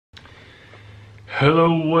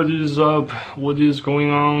Hello, what is up? What is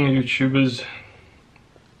going on, YouTubers?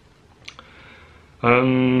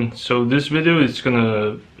 So this video is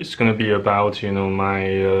gonna be about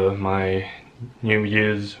my New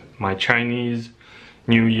Year's, my Chinese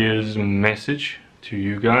New Year's message to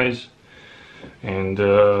you guys, and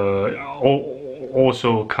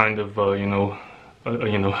also kind of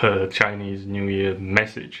a Chinese New Year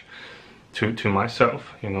message to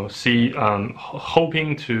myself.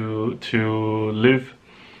 Hoping to live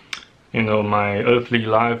my earthly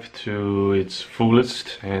life to its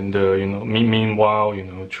fullest, and meanwhile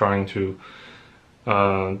trying to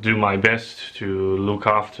do my best to look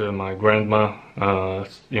after my grandma,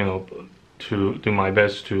 to do my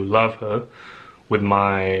best to love her with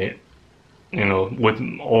my with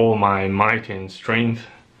all my might and strength,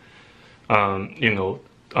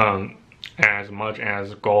 as much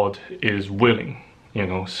as God is willing.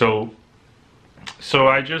 So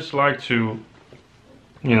I just like to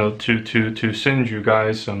to send you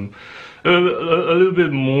guys some a little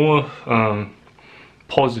bit more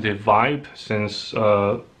positive vibe, since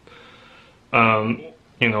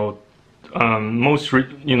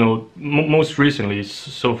most recently,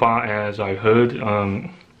 so far as I heard,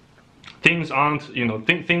 things aren't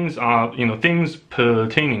things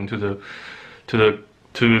pertaining to the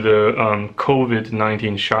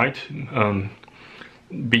COVID-19 shite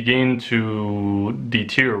begin to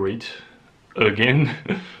deteriorate again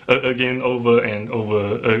again over and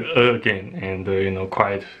over again, and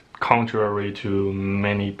quite contrary to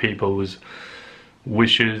many people's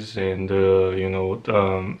wishes and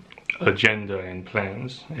agenda and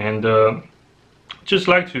plans. And just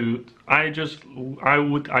like to I just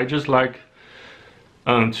like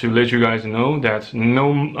to let you guys know that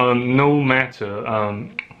no matter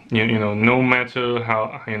no matter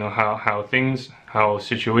how things, how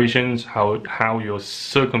situations, how your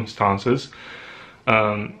circumstances,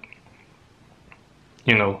 no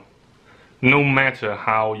matter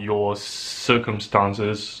how your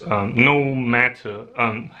circumstances, no matter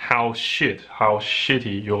how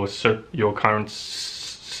shitty your current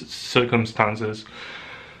circumstances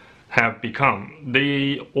have become,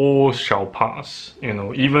 they all shall pass.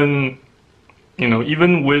 Even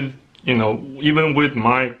with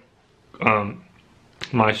my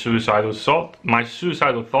my suicidal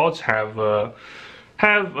thoughts have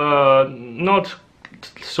not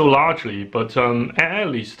so largely, but at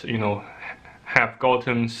least have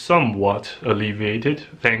gotten somewhat alleviated,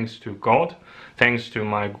 thanks to God, thanks to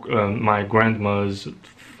my grandma's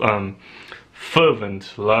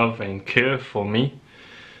fervent love and care for me.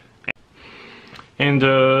 And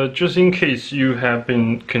just in case you have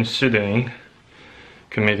been considering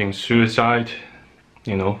committing suicide,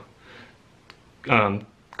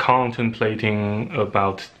 contemplating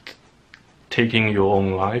about taking your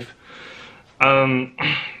own life,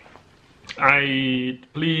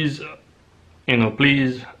 please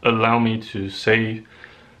allow me to say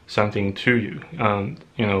something to you.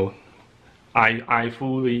 I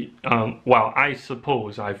fully I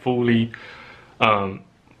suppose I fully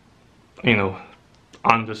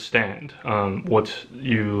understand what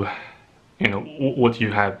you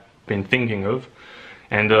have been thinking of,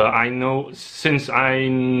 and I know, since I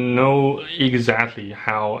know exactly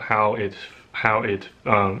how it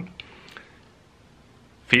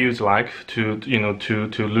feels like to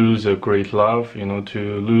lose a great love,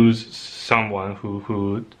 to lose someone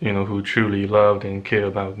who truly loved and cared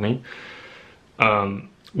about me,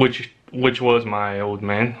 which was my old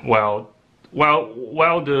man.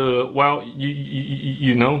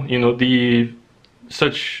 The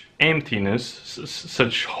such emptiness,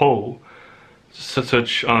 such hole,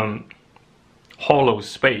 such hollow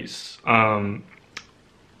space on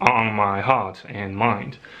my heart and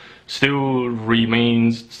mind still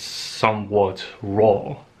remains somewhat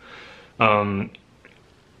raw.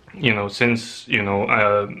 Since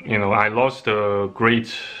I lost a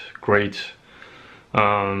great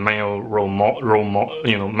male role model,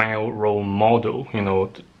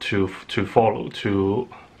 to follow, to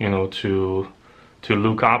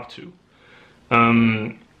look up to,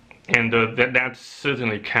 and that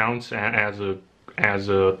certainly counts as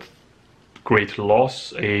a great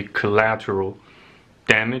loss, a collateral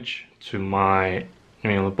damage to my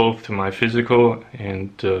both to my physical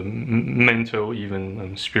and mental,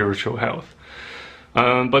 even spiritual health.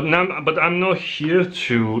 But I'm not here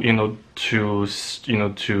to to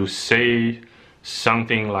say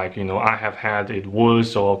something like I have had it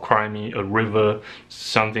worse, or cry me a river,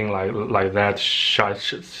 something like that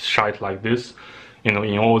shite like this,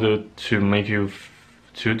 in order to make you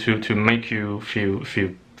to make you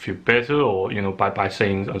feel better, or by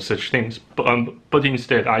saying such things. But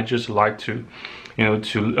instead, I just like to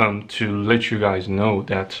to let you guys know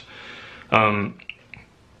that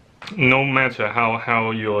no matter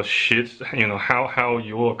how your shit, how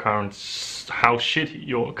shitty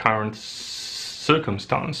your current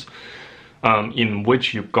circumstance in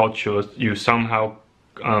which you somehow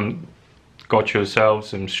got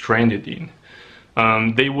yourself stranded in,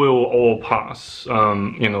 they will all pass. They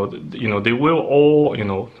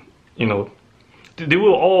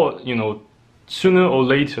will all sooner or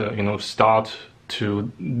later start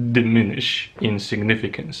to diminish in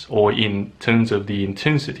significance, or in terms of the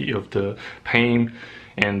intensity of the pain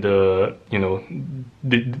and the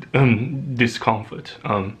discomfort,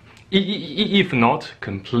 if not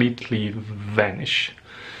completely vanish.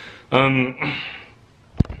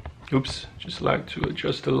 Oops, just like to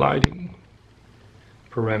adjust the lighting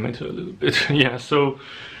parameter a little bit. Yeah, so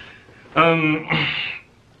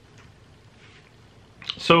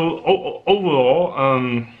overall,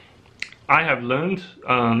 I have learned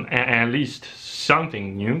at least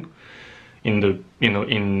something new in the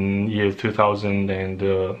in year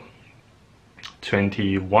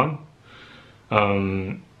 2021,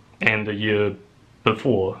 and the year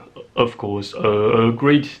before, of course, a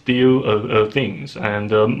great deal of things,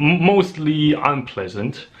 and mostly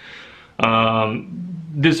unpleasant.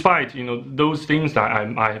 Despite those things that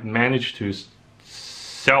I managed to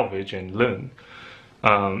salvage and learn,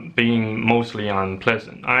 being mostly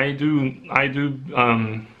unpleasant, I do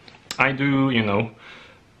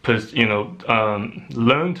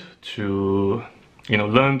learned to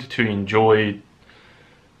enjoy,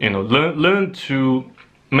 learn to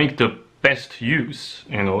make the best use,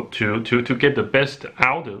 to get the best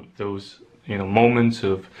out of those moments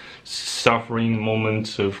of suffering,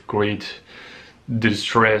 moments of great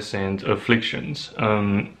distress and afflictions.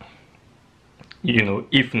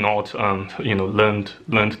 If not,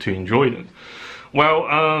 learned to enjoy them. Well,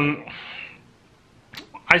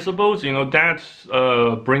 I suppose that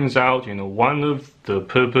brings out one of the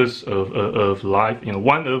purpose of life,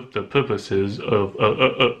 one of the purposes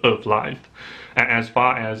of life, as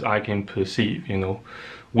far as I can perceive,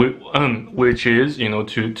 which is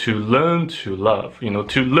to learn to love,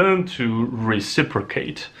 to learn to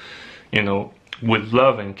reciprocate, with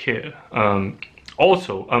love and care.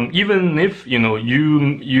 Also, even if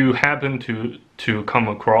you happen to come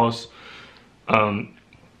across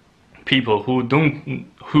people who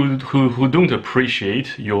don't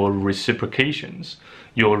appreciate your reciprocations,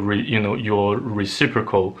 your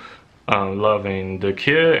reciprocal love and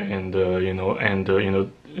care, and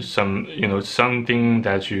something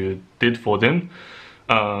that you did for them,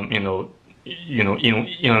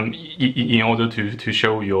 in order to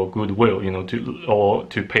show your goodwill,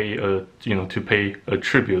 to pay a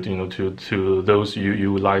tribute, to those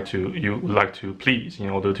you would like to please, in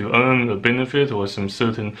order to earn a benefit or some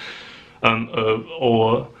certain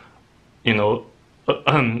or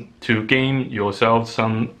to gain yourself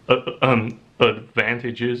some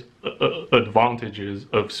advantages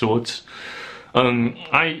of sorts. Well,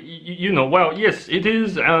 yes, it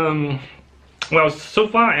is. Well, so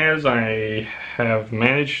far as I have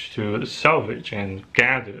managed to salvage and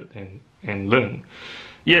gather and learn,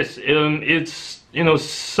 yes, it's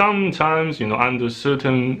sometimes under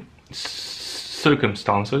certain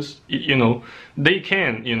circumstances, they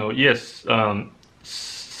can yes,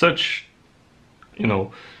 such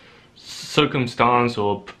circumstance,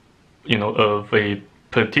 or of a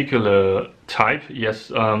particular type,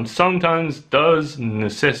 yes, sometimes does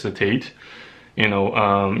necessitate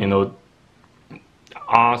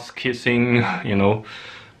ass kissing,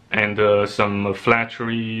 and some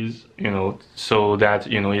flatteries, so that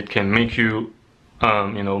it can make you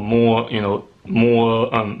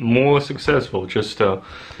more successful, just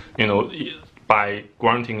by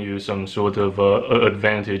granting you some sort of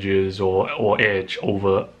advantages or edge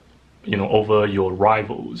over over your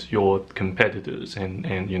rivals, your competitors, and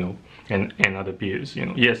other peers.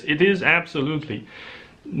 Yes, it is absolutely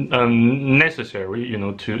necessary,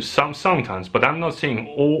 to sometimes, but I'm not saying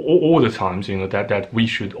all the times, that we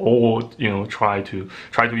should all try to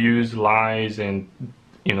use lies and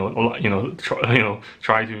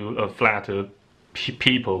try to flatter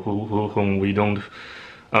people whom we don't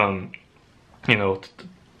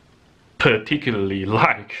particularly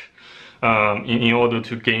like, in order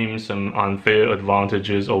to gain some unfair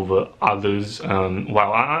advantages over others.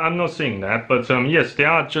 Well, I'm not saying that, but yes,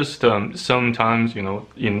 there are just sometimes,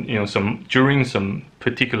 during some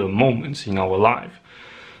particular moments in our life,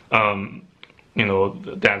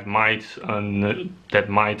 that might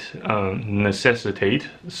necessitate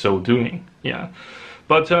so doing. Yeah,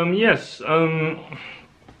 but yes,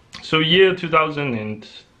 So year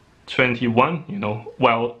 2021,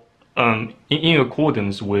 well, in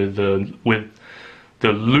accordance with the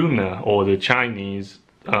lunar or the Chinese,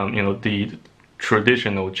 the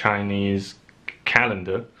traditional Chinese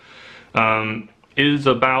calendar, is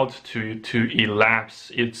about to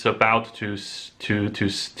elapse. It's about to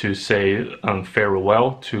say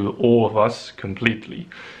farewell to all of us completely,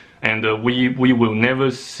 and we will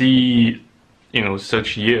never see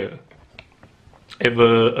such year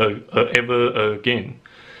ever again.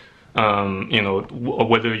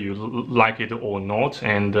 Whether you like it or not.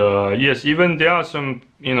 And yes, even there are some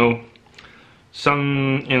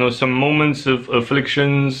some moments of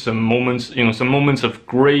afflictions, some moments of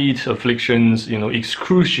great afflictions,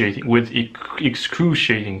 excruciating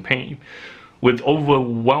pain, with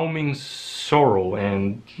overwhelming sorrow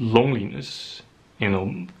and loneliness,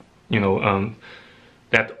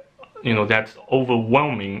 that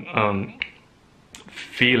overwhelming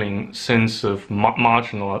sense of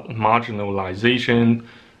marginalization,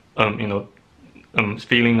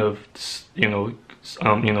 feeling of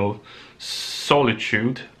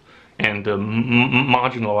solitude and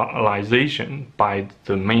marginalization by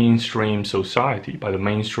the mainstream society, by the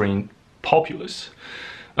mainstream populace.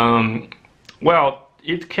 Well,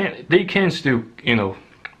 they can still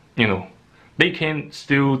they can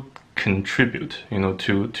still contribute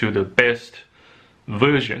to the best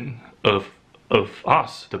version of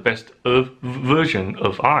us, the best version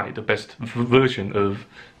of the best version of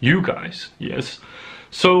you guys. Yes.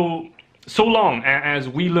 So long as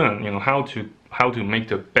we learn how to make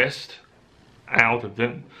the best out of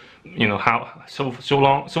them, so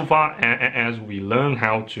far as we learn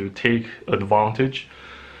how to take advantage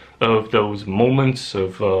of those moments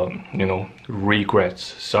of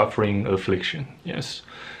regrets, suffering, affliction. Yes.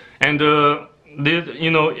 And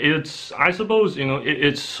it's, I suppose,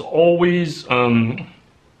 it's always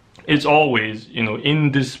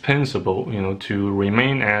indispensable, to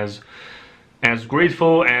remain as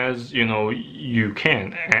grateful as you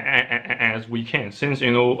can, as we can, since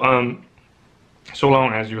so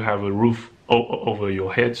long as you have a roof over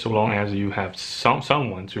your head, so long as you have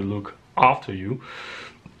someone to look after you,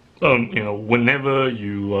 whenever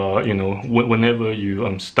you whenever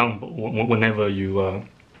you stumble, whenever you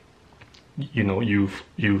you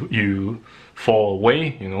fall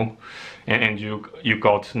away, and you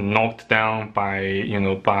got knocked down by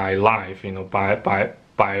by life,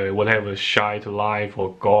 by whatever shite life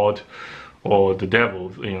or God or the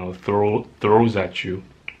devil throws at you.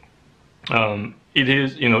 It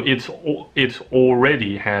is it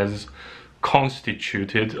already has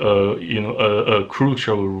constituted a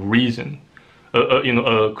crucial reason,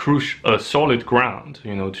 a solid ground,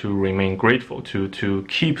 to remain grateful, to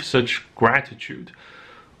keep such gratitude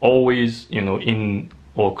always, in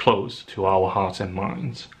or close to our hearts and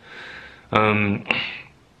minds. And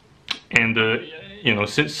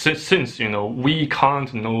since we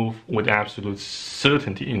can't know with absolute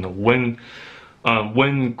certainty,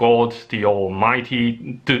 when God the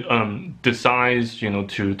Almighty decides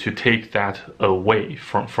to take that away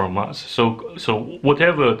from us. So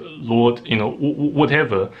whatever Lord,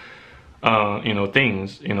 whatever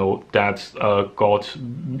things that God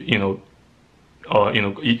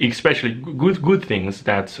especially good things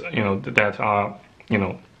that that are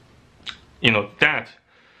that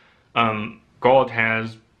God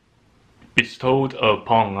has bestowed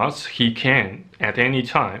upon us, He can at any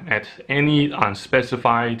time, at any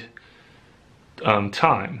unspecified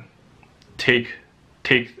time, take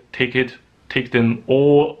them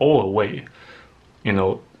all away,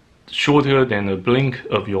 shorter than a blink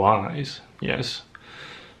of your eyes. Yes.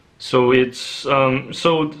 So it's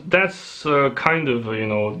so that's kind of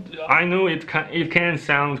I know it can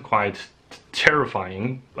sound quite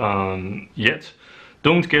terrifying, yet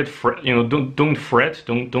don't get don't fret,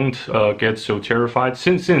 don't get so terrified,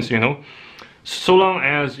 since so long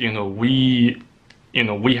as we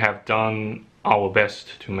have done our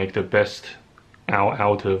best to make the best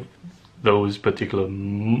out of those particular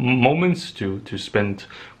moments, to spend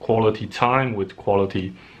quality time with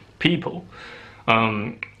quality people.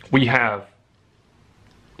 We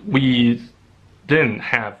then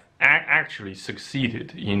have actually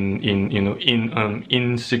succeeded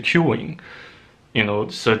in securing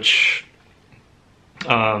such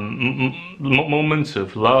moments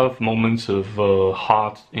of love, moments of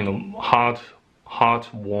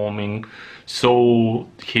heartwarming, soul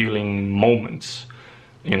healing moments.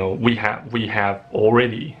 We have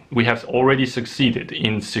already succeeded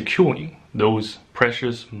in securing those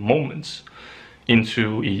precious moments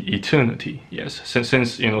into eternity. Yes, since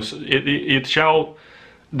it shall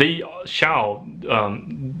they shall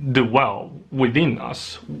dwell within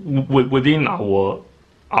us, within our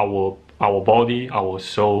body, our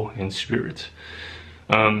soul, and spirit.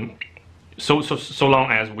 So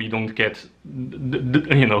long as we don't get,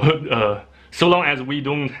 so long as we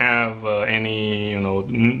don't have any,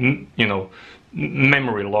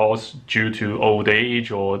 memory loss due to old age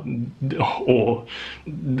or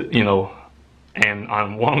and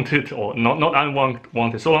unwanted or not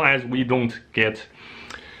unwanted. So long as we don't get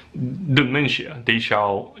dementia, they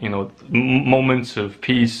shall, moments of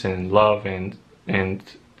peace and love and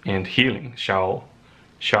healing shall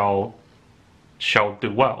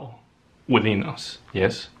dwell within us.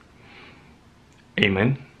 Yes.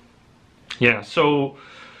 Amen. Yeah. So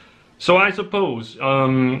I suppose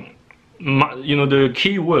the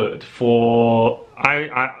key word for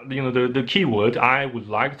the key word I would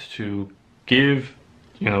like to give,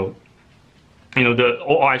 or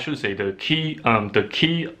I should say the key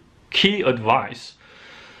advice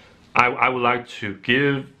I would like to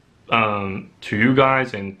give to you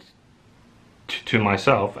guys and to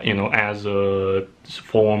myself, as a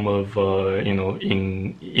form of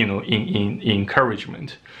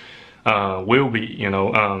encouragement, will be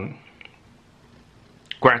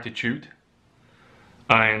gratitude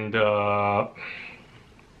and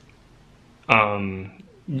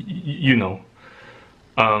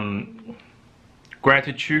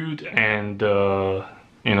gratitude and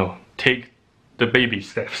take the baby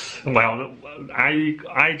steps. Well,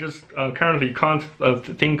 I just currently can't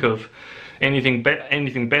think of anything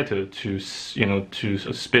better to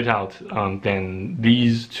spit out than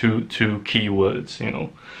these two key words.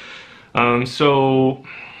 So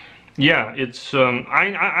yeah, it's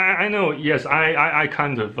I know. Yes, I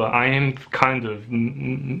am kind of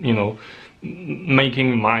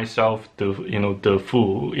making myself the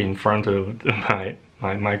fool in front of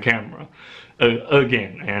my camera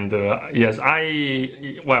again, and yes,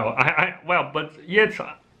 but yet,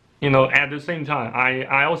 at the same time,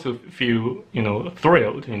 I also feel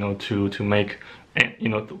thrilled, to make,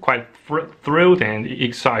 quite thrilled and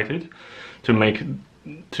excited to make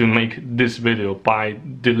this video by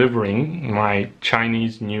delivering my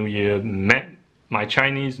Chinese New Year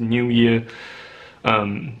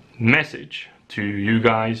message to you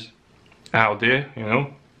guys out there.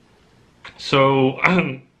 So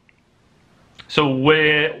so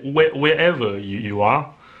wherever you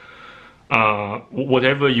are,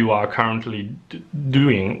 whatever you are currently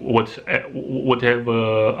doing, whatever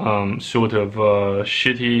sort of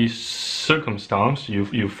shitty circumstance you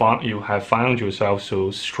have found yourself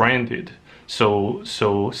so stranded, so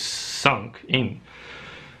sunk in,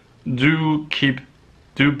 do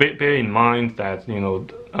bear in mind that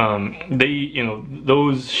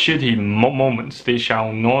those shitty moments, they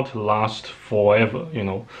shall not last forever.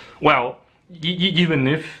 Well, even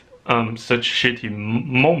if such shitty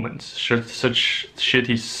moments, such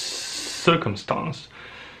shitty circumstance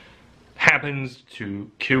happens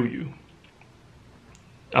to kill you,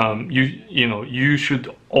 you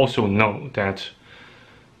should also know that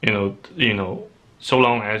so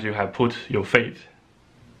long as you have put your faith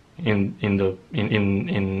in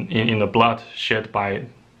the blood shed by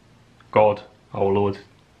God our Lord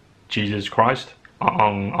Jesus Christ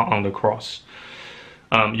on the cross,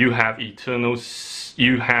 you have eternal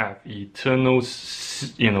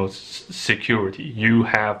security.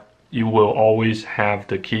 You will always have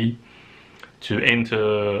the key to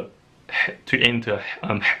enter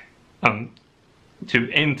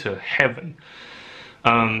heaven.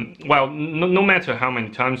 Well, no matter how many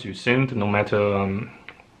times you sinned, no matter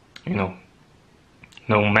no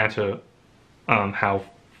matter how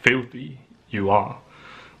filthy you are,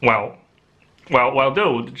 though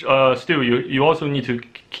still you also need to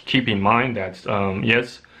keep in mind that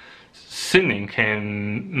yes, sinning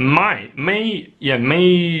may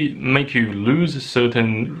make you lose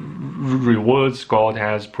certain rewards God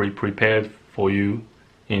has prepared for you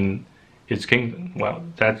in His kingdom. Well,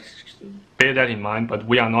 bear that in mind. But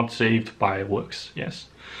we are not saved by works. Yes,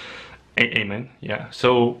 amen. Yeah.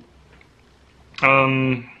 So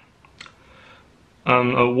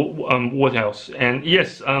what else? And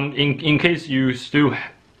yes, in case you still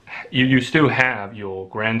have your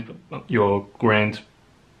grandparents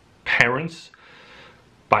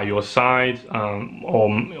by your side, or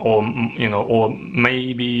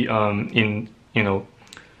maybe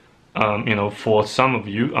for some of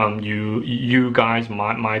you, you guys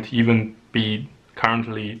might even be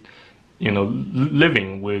currently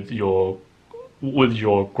living with your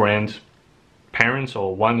grandparents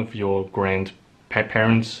or one of your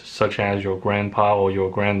grandparents, such as your grandpa or your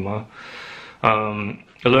grandma.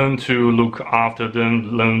 Learn to look after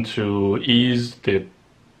them, learn to ease the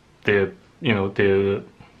their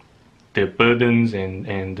their burdens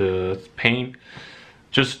and pain.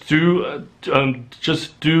 Just do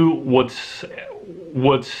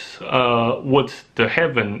what the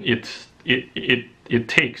heaven it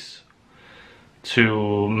takes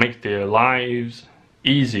to make their lives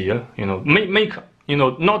easier. Make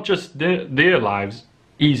not just their lives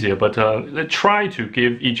easier, but try to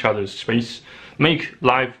give each other space, make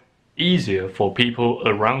life easier for people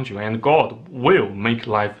around you, and God will make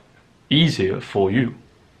life easier for you.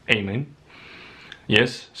 Amen.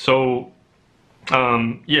 Yes. So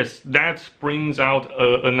yes, that brings out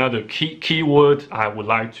another key word I would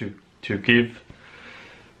like to give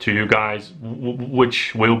to you guys,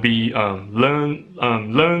 which will be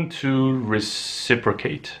learn to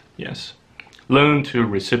reciprocate. Yes, learn to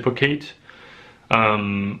reciprocate.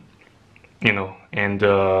 And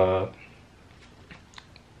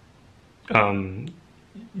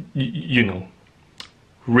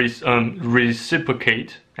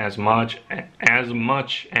reciprocate as much as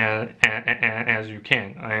you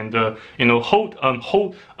can, and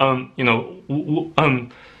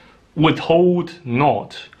withhold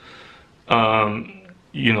not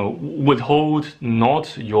withhold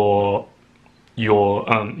not your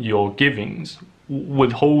givings,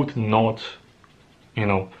 withhold not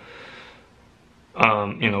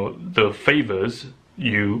the favors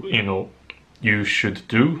you should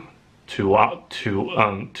do to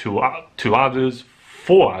others,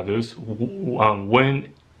 for others,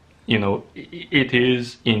 when it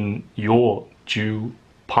is in your due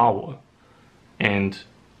power and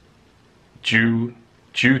due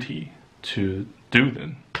duty to do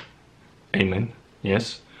them. Amen.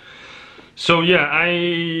 Yes. So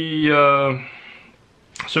yeah,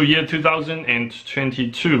 so year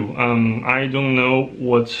 2022. I don't know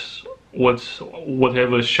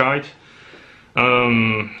whatever shite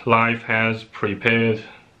life has prepared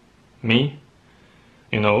me,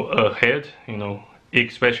 ahead,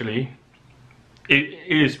 especially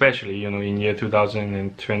in year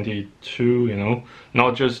 2022,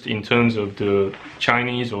 not just in terms of the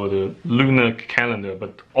Chinese or the lunar calendar,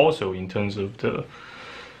 but also in terms of the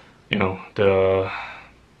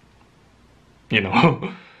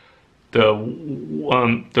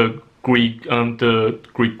the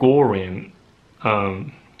Gregorian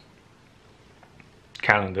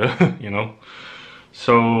calendar.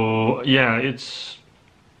 So yeah, it's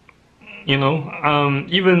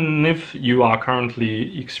even if you are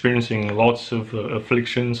currently experiencing lots of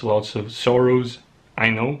afflictions, lots of sorrows, I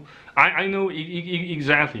know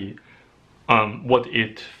exactly what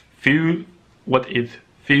it feels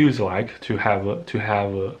like to have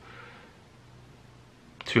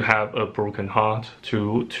a broken heart,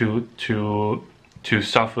 to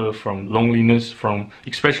suffer from loneliness,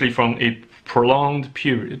 especially from a prolonged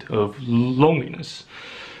period of loneliness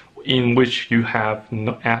in which you have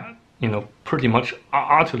pretty much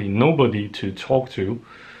utterly nobody to talk to,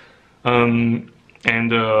 and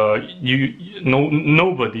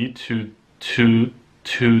nobody to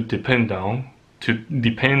depend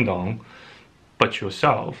on but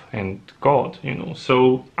yourself and God.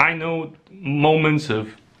 So I know moments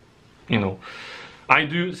of I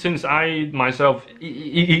do, since I myself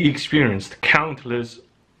experienced countless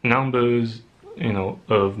numbers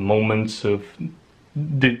of moments of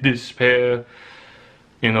despair,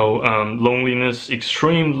 loneliness,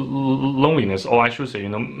 extreme loneliness, or I should say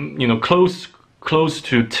close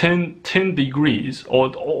to 10 degrees,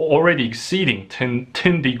 or already exceeding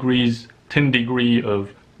 10 degree of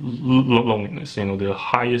loneliness, the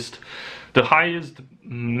highest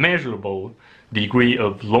measurable degree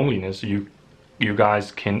of loneliness you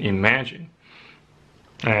guys can imagine.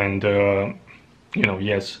 And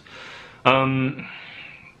yes,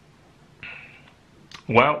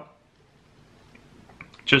 well,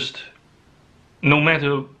 just no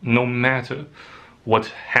matter what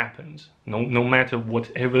happens, no matter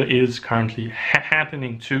whatever is currently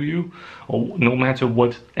happening to you, or no matter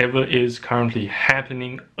whatever is currently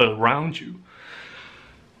happening around you,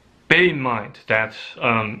 bear in mind that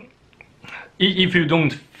if you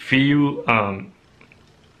don't feel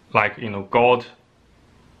like God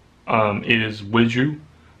is with you,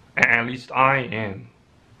 at least I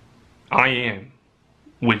am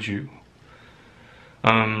with you.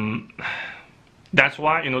 That's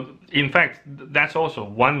why in fact, that's also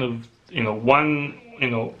one of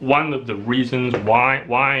the reasons why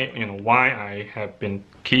I have been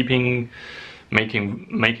making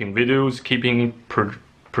videos,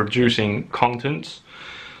 producing contents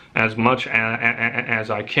as much as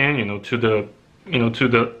I can, to the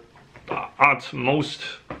utmost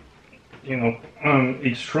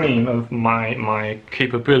extreme of my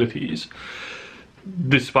capabilities,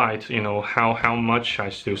 despite how much I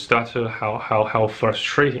still stutter, how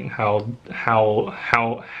frustrating, how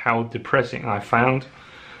depressing I found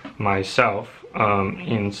myself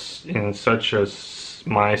in such a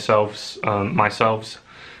myself's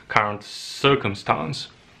current circumstance.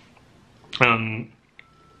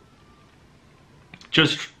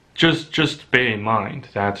 Just bear in mind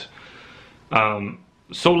that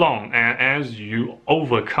so long as you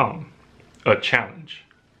overcome a challenge,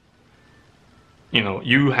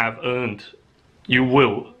 you have earned, you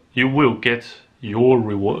will get your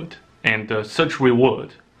reward, and such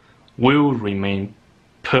reward will remain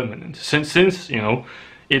permanent. Since it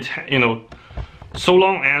so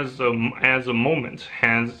long as a moment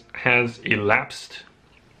has elapsed,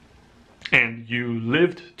 and you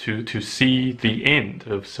lived to see the end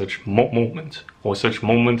of such moment, or such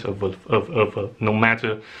moment of no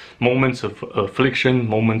matter moments of affliction,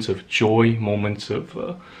 moments of joy, moments of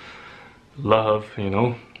love,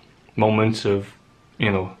 moments of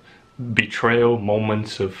betrayal,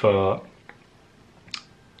 moments of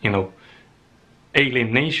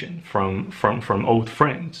alienation from old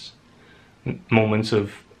friends, moments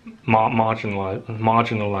of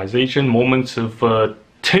marginalization, moments of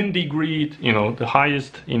 10 degree, the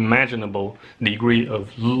highest imaginable degree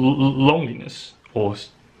of loneliness, or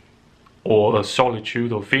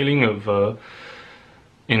solitude, or feeling of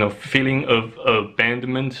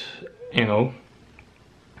abandonment.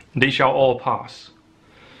 They shall all pass.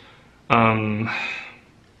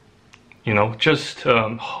 Just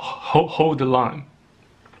hold the line,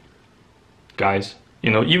 guys.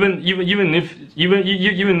 Even if you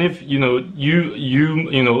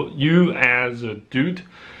as a dude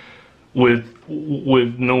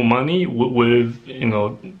with no money, with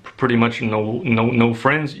pretty much no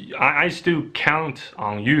friends, I still count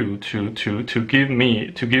on you to give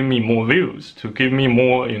me more views, to give me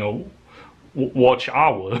more watch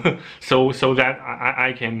hour, so that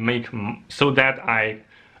I can make, so that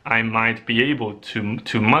I might be able to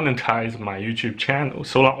monetize my YouTube channel.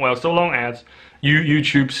 So long as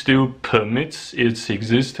YouTube still permits its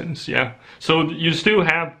existence, yeah. So you still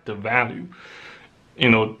have the value,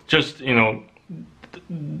 just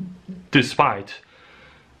despite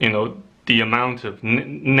the amount of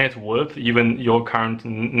net worth. Even your current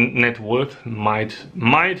net worth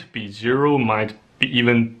might be zero, might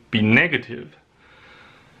even be negative.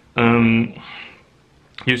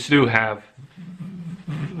 You still have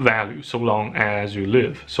value so long as you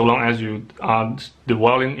live, so long as you are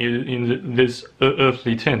dwelling in this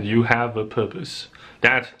earthly tent. You have a purpose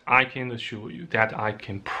that I can assure you, that I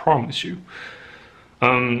can promise you.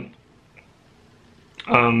 So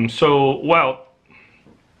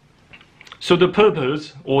the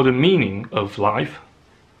purpose or the meaning of life,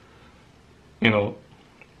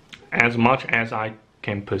 as much as I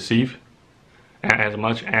can perceive, as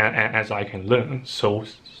much as I can learn, so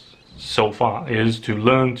far, is to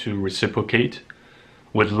learn to reciprocate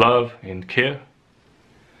with love and care,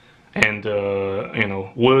 and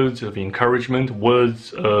words of encouragement,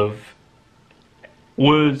 words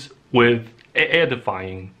with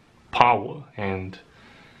edifying power, and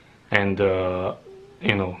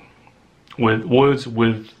with words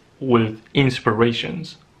with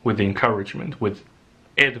inspirations, with encouragement, with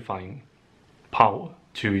edifying power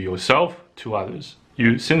to yourself, to others.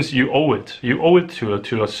 Since you owe it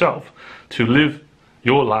to yourself to live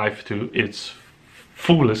your life to its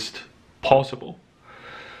fullest possible.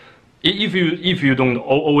 If you don't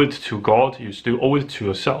owe it to God, you still owe it to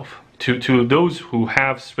yourself. To those who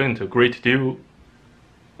have spent a great deal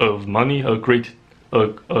of money, a great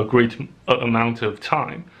amount of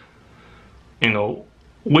time,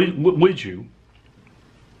 with you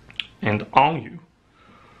and on you.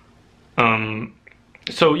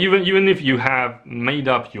 So even if you have made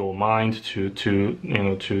up your mind to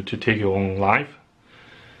take your own life,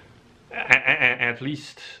 at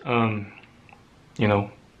least learn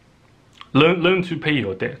to pay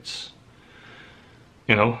your debts.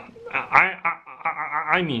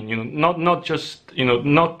 I mean, not just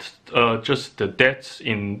just the debts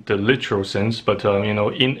in the literal sense, but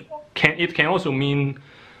it can also mean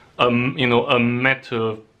a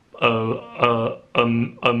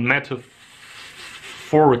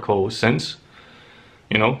metaphorical sense.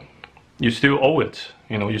 You still owe it.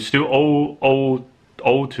 You still owe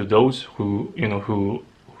to those who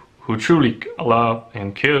who truly love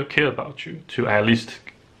and care about you, to at least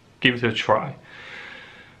give it a try.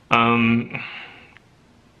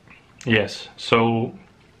 Yes, so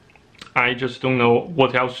I just don't know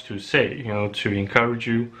what else to say, to encourage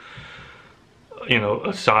you,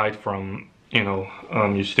 aside from,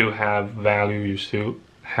 you still have value, you still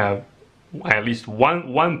have at least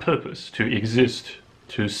one purpose to exist,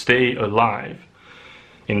 to stay alive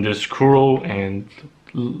in this cruel and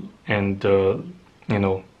you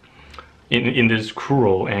know, in this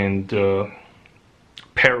cruel and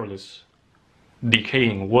perilous,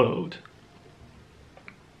 decaying world.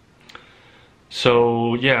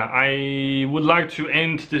 So yeah, I would like to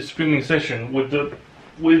end this filming session with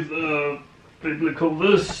biblical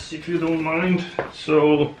verse, if you don't mind.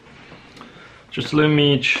 So just let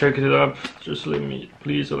me check it up. Just let me,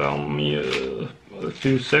 please allow me a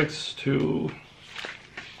few seconds to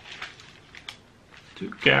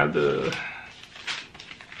gather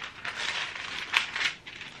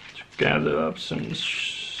up some,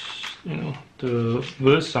 you know, the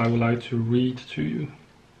verse I would like to read to you.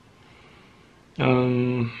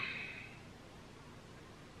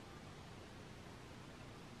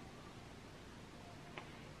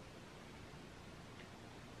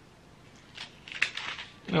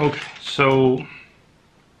 Okay, so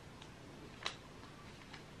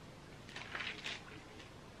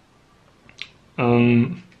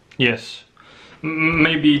yes,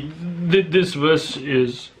 maybe this verse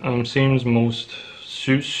is seems most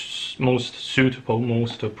suitable,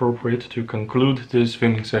 most appropriate to conclude this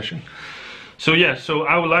filming session. So yeah, so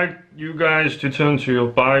I would like you guys to turn to your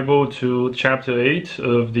Bible to chapter 8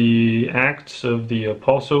 of the Acts of the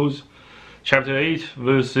Apostles, chapter 8,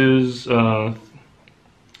 verses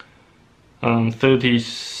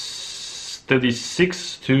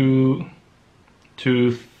 36 to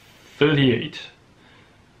 38.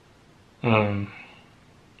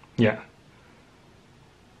 Yeah,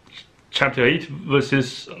 chapter 8,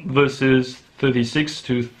 verses 36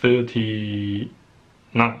 to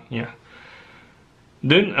 39. Yeah.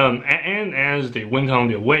 Then, and as they went on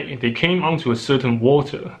their way, they came unto a certain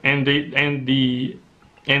water, and the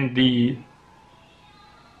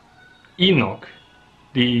eunuch,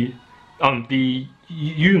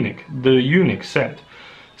 the eunuch said,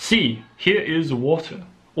 "See, here is water.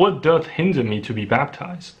 What doth hinder me to be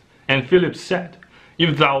baptized?" And Philip said,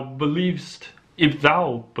 If thou believest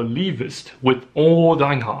with all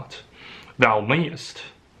thine heart, thou mayest.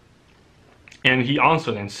 And he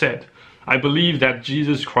answered and said, I believe that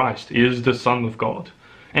Jesus Christ is the Son of God.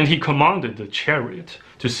 And he commanded the chariot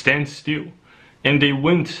to stand still. And they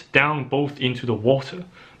went down both into the water,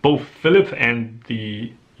 both Philip and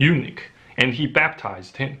the eunuch, and he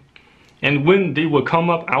baptized him. And when they were come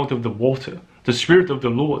up out of the water, the Spirit of the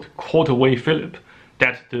Lord caught away Philip,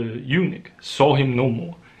 that the eunuch saw him no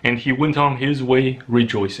more, and he went on his way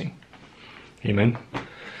rejoicing. Amen.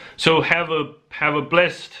 So have a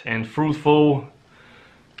blessed and fruitful,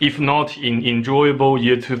 if not enjoyable,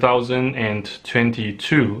 year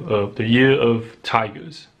 2022, the year of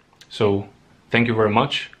tigers. So thank you very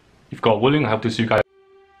much. If God willing, I hope to see you guys.